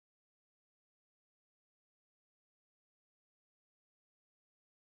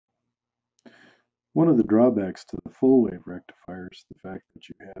One of the drawbacks to the full wave rectifier is the fact that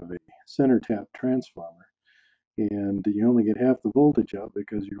you have a center tap transformer and you only get half the voltage out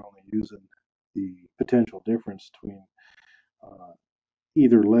because you're only using the potential difference between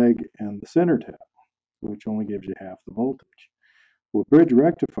either leg and the center tap, which only gives you half the voltage. Well, bridge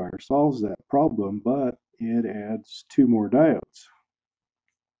rectifier solves that problem, but it adds two more diodes.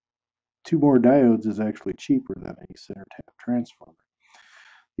 Two more diodes is actually cheaper than a center tap transformer.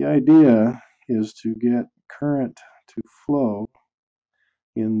 The idea is to get current to flow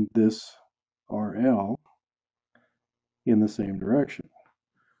in this RL in the same direction.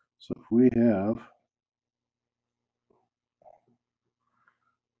 So if we have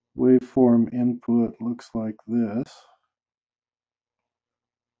waveform input looks like this,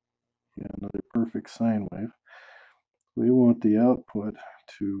 yeah, another perfect sine wave, we want the output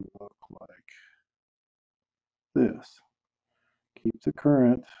to look like this. Keep the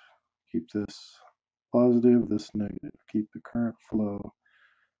current, keep this positive, this negative, keep the current flow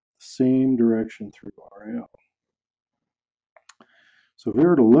the same direction through RL. So if we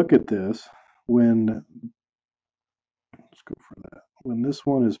were to look at this, let's go for that. When this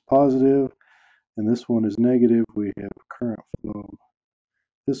one is positive and this one is negative, we have current flow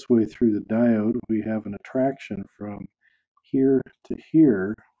this way through the diode. We have an attraction from here to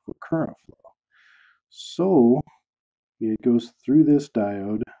here for current flow. So it goes through this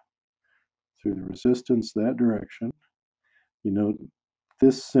diode, through the resistance that direction. You know,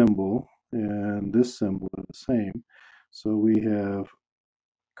 this symbol and this symbol are the same. So we have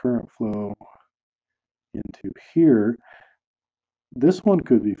current flow into here. This one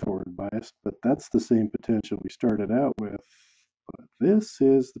could be forward biased, but that's the same potential we started out with. But this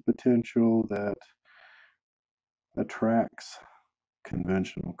is the potential that attracts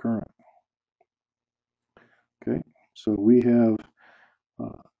conventional current. Okay, so we have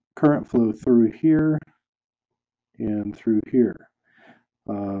current flow through here and through here.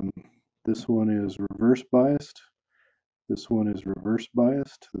 This one is reverse biased. This one is reverse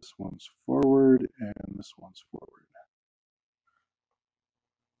biased. This one's forward, and this one's forward.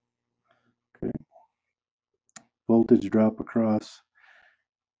 Okay. Voltage drop across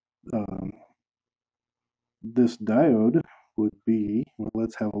this diode would be, well,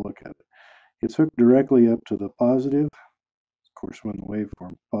 let's have a look at it. It's hooked directly up to the positive, of course, when the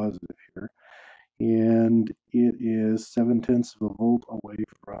waveform is positive here, and it is 7/10 of a volt away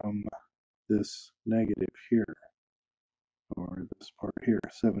from this negative here, or this part here.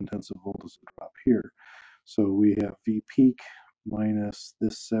 7/10 of a volt is a drop here. So we have V peak minus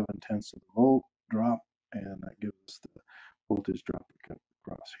this 7/10 of a volt drop, and that gives us the voltage drop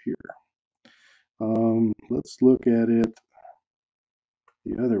across here. Let's look at it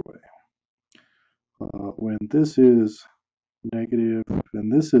the other way. When this is negative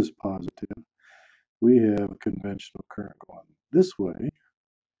and this is positive, we have conventional current going this way.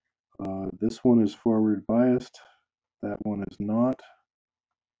 This one is forward biased, that one is not.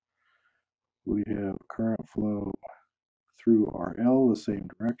 We have current flow through RL the same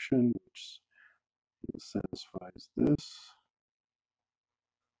direction, which satisfies this.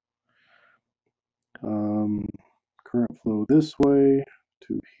 Current flow this way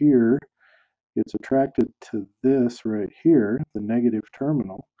to here. It's attracted to this right here, the negative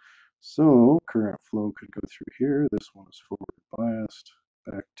terminal. So current flow could go through here. This one is forward biased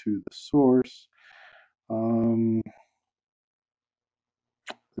back to the source.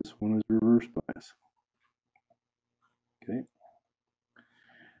 This one is reverse bias. Okay.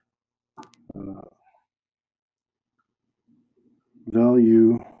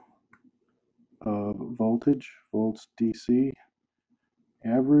 Value of voltage, volts DC,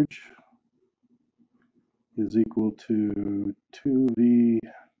 average is equal to 2V